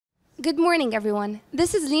Good morning, everyone.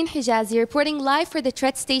 This is Leen Hijazi reporting live for the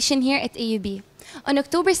TRET station here at AUB. On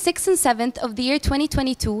October 6th and 7th of the year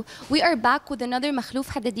 2022, we are back with another Makhlouf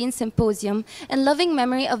Haddadin Symposium in loving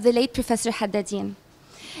memory of the late Professor Haddadin.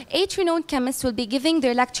 8 renowned chemists will be giving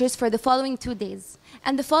their lectures for the following 2 days.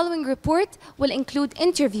 And the following report will include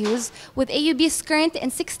interviews with AUB's current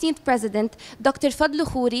and 16th President, Dr. Fadlo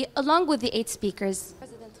Khuri, along with the 8 speakers.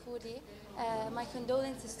 President Khuri, my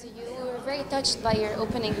condolences to you. We were very touched by your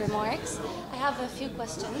opening remarks. I have a few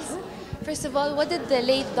questions. First of all, what did the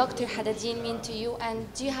late Dr. Haddadin mean to you,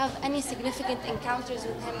 and do you have any significant encounters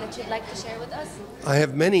with him that you'd like to share with us? I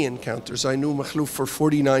have many encounters. I knew Makhlouf for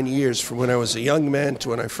 49 years, from when I was a young man to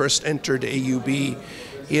when I first entered AUB.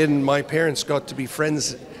 He and my parents got to be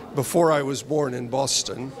friends before I was born in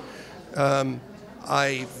Boston.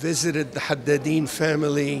 I visited the Haddadin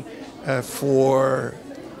family for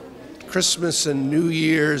Christmas and New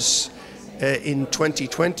Year's in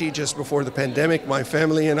 2020, just before the pandemic, my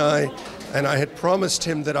family and I had promised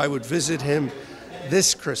him that I would visit him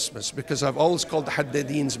this Christmas, because I've always called the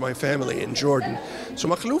Haddadins my family in Jordan. So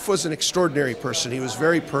Makhlouf was an extraordinary person. He was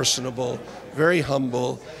very personable, very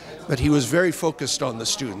humble, but he was very focused on the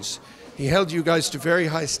students. He held you guys to very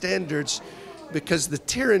high standards because the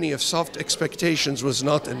tyranny of soft expectations was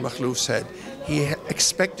not in Makhlouf's head. He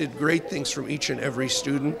expected great things from each and every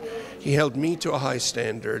student. He held me to a high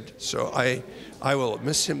standard, so I will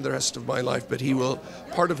miss him the rest of my life, but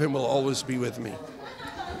part of him will always be with me.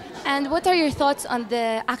 And what are your thoughts on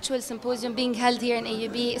the actual symposium being held here in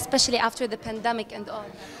AUB, especially after the pandemic and all?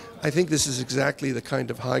 I think this is exactly the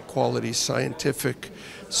kind of high-quality scientific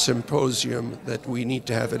symposium that we need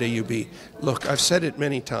to have at AUB. Look, I've said it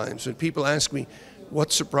many times. When people ask me,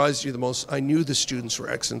 what surprised you the most? I knew the students were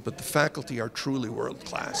excellent, but the faculty are truly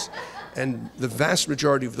world-class. And the vast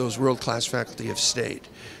majority of those world-class faculty have stayed.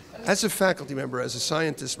 As a faculty member, as a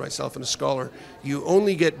scientist myself and a scholar, you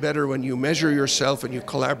only get better when you measure yourself and you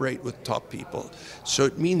collaborate with top people. So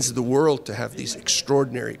it means the world to have these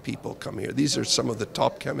extraordinary people come here. These are some of the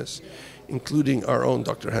top chemists, including our own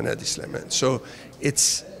Dr. Hanadi Sleiman. So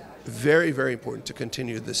it's very, very important to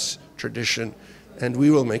continue this tradition, and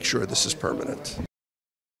we will make sure this is permanent.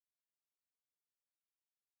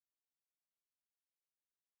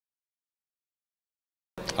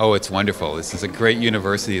 Oh, it's wonderful. This is a great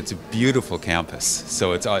university. It's a beautiful campus.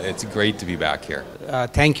 So it's great to be back here.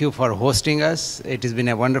 Thank you for hosting us. It has been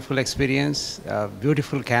a wonderful experience,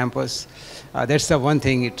 beautiful campus. That's the one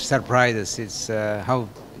thing it surprises. It's how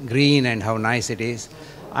green and how nice it is.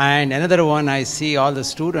 And another one, I see all the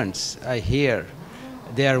students here.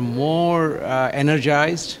 They are more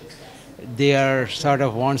energized. They are sort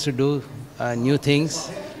of wants to do new things.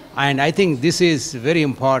 And I think this is very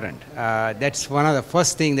important. That's one of the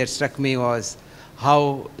first things that struck me was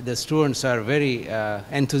how the students are very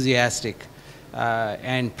enthusiastic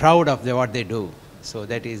and proud of what they do. So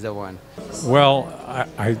that is the one. Well,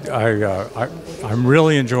 I'm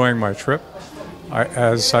really enjoying my trip.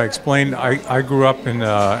 As I explained, I grew up in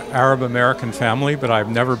an Arab-American family, but I've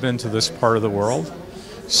never been to this part of the world.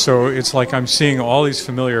 So it's like I'm seeing all these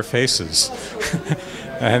familiar faces.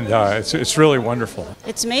 And it's really wonderful.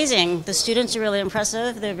 It's amazing. The students are really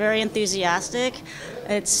impressive. They're very enthusiastic.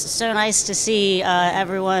 It's so nice to see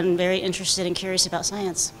everyone very interested and curious about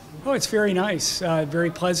science. Oh, it's very nice.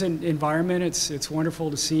 Very pleasant environment. It's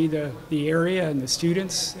wonderful to see the area and the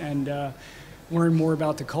students and learn more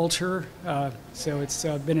about the culture. So it's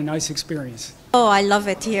been a nice experience. Oh, I love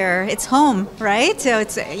it here. It's home, right? So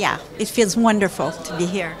it feels wonderful to be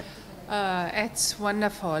here. It's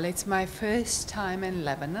wonderful. It's my first time in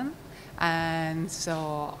Lebanon, and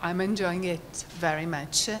so I'm enjoying it very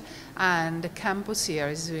much. And the campus here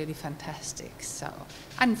is really fantastic.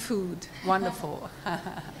 And food, wonderful.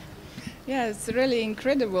 Yeah, it's really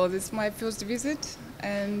incredible. This is my first visit,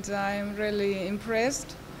 and I'm really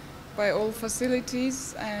impressed by all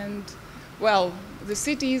facilities. And well, the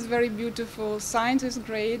city is very beautiful. Science is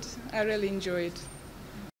great. I really enjoy it.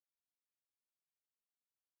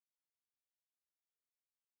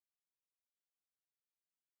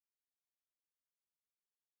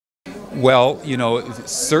 Well, you know,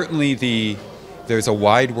 certainly there's a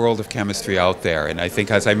wide world of chemistry out there, and I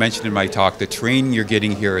think, as I mentioned in my talk, the training you're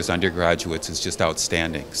getting here as undergraduates is just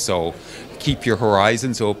outstanding. So keep your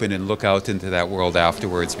horizons open and look out into that world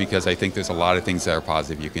afterwards, because I think there's a lot of things that are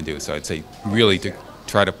positive you can do. So I'd say really to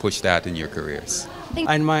try to push that in your careers.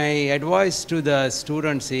 And my advice to the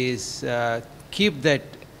students is keep that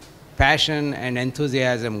passion and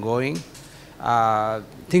enthusiasm going.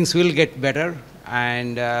 Things will get better,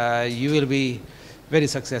 and you will be very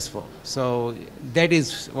successful. So that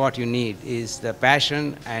is what you need, is the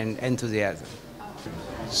passion and enthusiasm.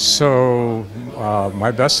 So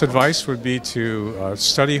my best advice would be to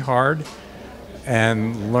study hard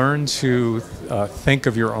and learn to think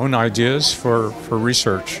of your own ideas for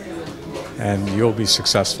research, and you'll be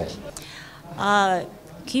successful.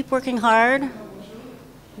 Keep working hard,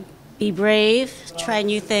 be brave, try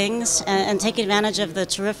new things, and take advantage of the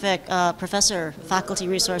terrific faculty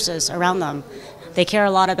resources around them. They care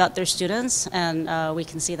a lot about their students, and we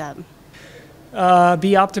can see that.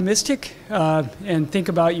 Be optimistic and think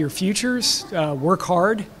about your futures. Work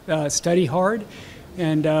hard, study hard,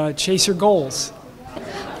 and chase your goals.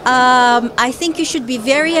 I think you should be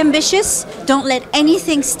very ambitious. Don't let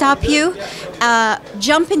anything stop you.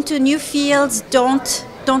 Jump into new fields. Don't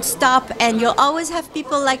stop, and you'll always have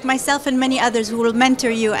people like myself and many others who will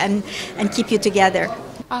mentor you and keep you together.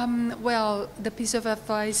 Well, the piece of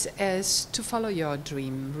advice is to follow your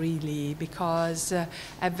dream, really, because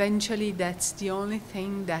eventually that's the only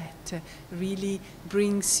thing that really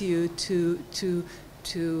brings you to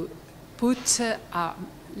put a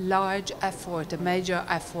large effort, a major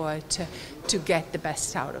effort to get the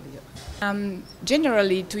best out of you.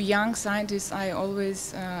 Generally, to young scientists, I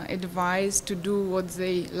always advise to do what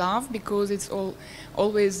they love, because it's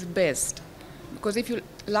always best. Because if you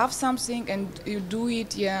love something and you do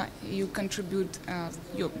it, yeah, you contribute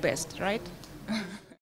your best, right?